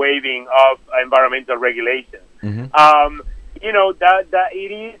mentioned the waiving of environmental regulations. Mm-hmm. That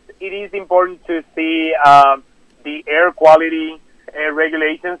it is important to see the air quality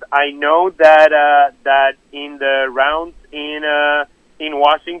regulations. I know that in the rounds in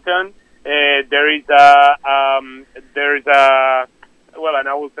Washington there is and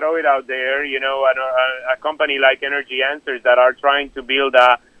I will throw it out there. A company like Energy Answers that are trying to build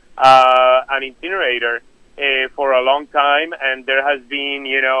an incinerator for a long time, and there has been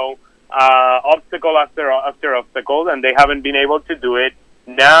obstacle after obstacle, and they haven't been able to do it.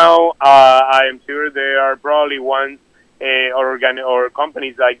 Now I am sure there are probably ones or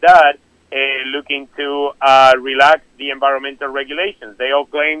companies like that looking to relax the environmental regulations. They all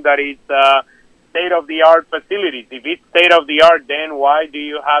claim that it's state-of-the-art facilities. If it's state-of-the-art, then why do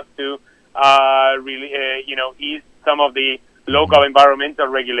you have to ease some of the local environmental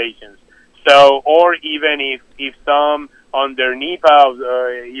regulations? So, or even if some under NEPA,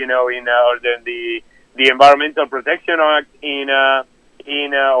 or the Environmental Protection Act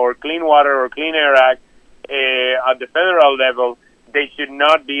or Clean Water or Clean Air Act at the federal level, they should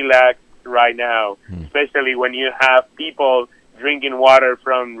not be laxed right now, especially when you have people drinking water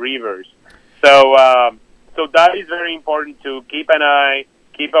from rivers. So that is very important to keep a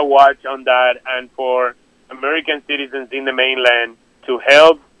watch on that, and for American citizens in the mainland to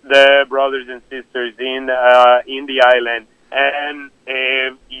help the brothers and sisters in the island, and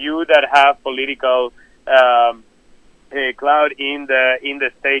you that have political clout in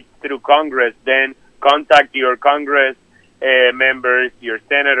the state through Congress, then contact your Congress members, your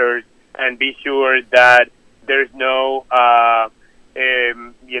senators, and be sure that there's no,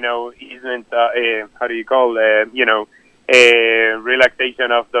 easement, how do you call,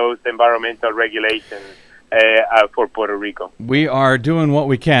 relaxation of those environmental regulations for Puerto Rico. We are doing what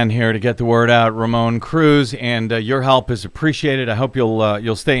we can here to get the word out, Ramon Cruz, and your help is appreciated. I hope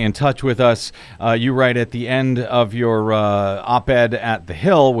you'll stay in touch with us. You write at the end of your op-ed at The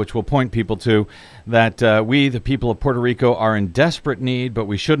Hill, which we'll point people to, that we, the people of Puerto Rico, are in desperate need, but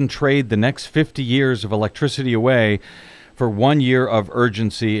we shouldn't trade the next 50 years of electricity away for 1 year of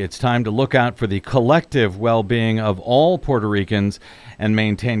urgency. It's time to look out for the collective well-being of all Puerto Ricans and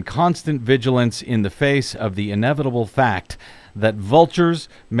maintain constant vigilance in the face of the inevitable fact that vultures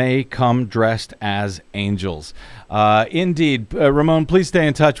may come dressed as angels. Indeed. Ramon, please stay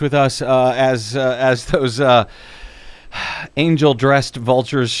in touch with us as those angel-dressed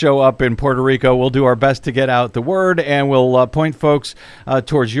vultures show up in Puerto Rico. We'll do our best to get out the word, and we'll point folks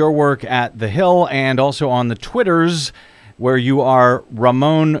towards your work at The Hill and also on the Twitters, where you are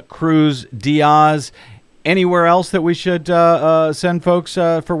Ramon Cruz Diaz. Anywhere else that we should send folks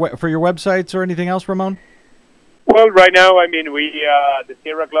for your websites or anything else, Ramon? Well, right now, I mean, we the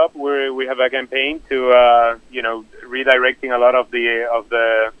Sierra Club, we have a campaign to redirecting a lot of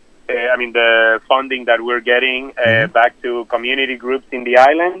the funding that we're getting back to community groups in the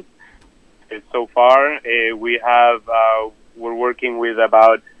island. So far, we're working with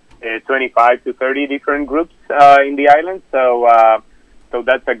about 25 to 30 different groups in the island. So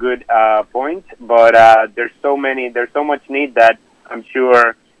that's a good point. But there's so much need that I'm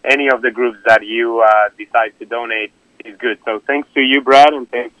sure any of the groups that you decide to donate is good. So thanks to you, Brad, and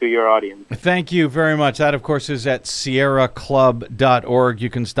thanks to your audience. Thank you very much. That, of course, is at sierraclub.org.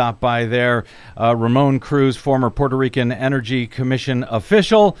 You can stop by there. Ramon Cruz, former Puerto Rican Energy Commission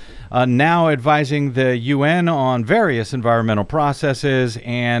official, now advising the UN on various environmental processes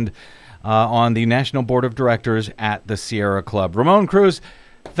and on the National Board of Directors at the Sierra Club. Ramon Cruz,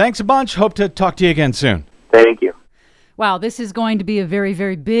 thanks a bunch. Hope to talk to you again soon. Thank you. Wow, this is going to be a very,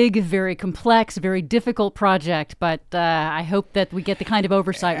 very big, very complex, very difficult project, but I hope that we get the kind of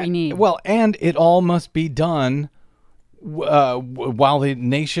oversight we need. Well, and it all must be done while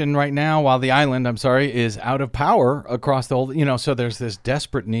the island, is out of power across the whole, so there's this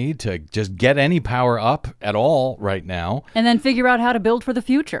desperate need to just get any power up at all right now. And then figure out how to build for the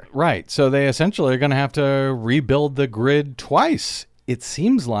future. Right. So they essentially are going to have to rebuild the grid twice. It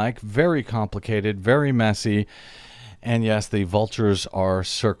seems like very complicated, very messy. And yes, the vultures are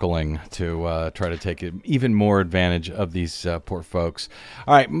circling to try to take even more advantage of these poor folks.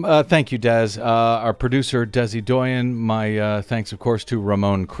 All right. Thank you, Des. Our producer, Desi Doyen. My thanks, of course, to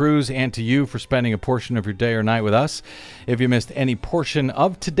Ramon Cruz and to you for spending a portion of your day or night with us. If you missed any portion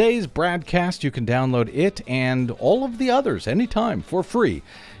of today's BradCast, you can download it and all of the others anytime for free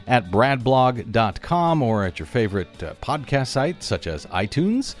at bradblog.com or at your favorite podcast site, such as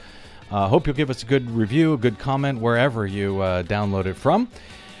iTunes. Hope you'll give us a good review, a good comment, wherever you download it from.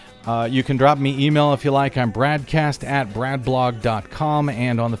 You can drop me email if you like. I'm BradCast at bradblog.com.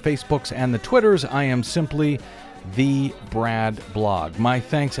 And on the Facebooks and the Twitters, I am simply The Brad Blog. My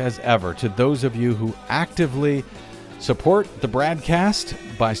thanks as ever to those of you who actively support the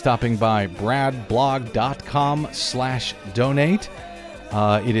BradCast by stopping by bradblog.com/donate.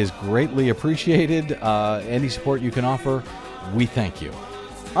 It is greatly appreciated. Any support you can offer, we thank you.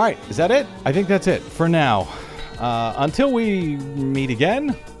 All right, is that it? I think that's it for now. Until we meet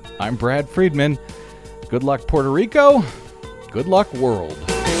again, I'm Brad Friedman. Good luck, Puerto Rico. Good luck, world.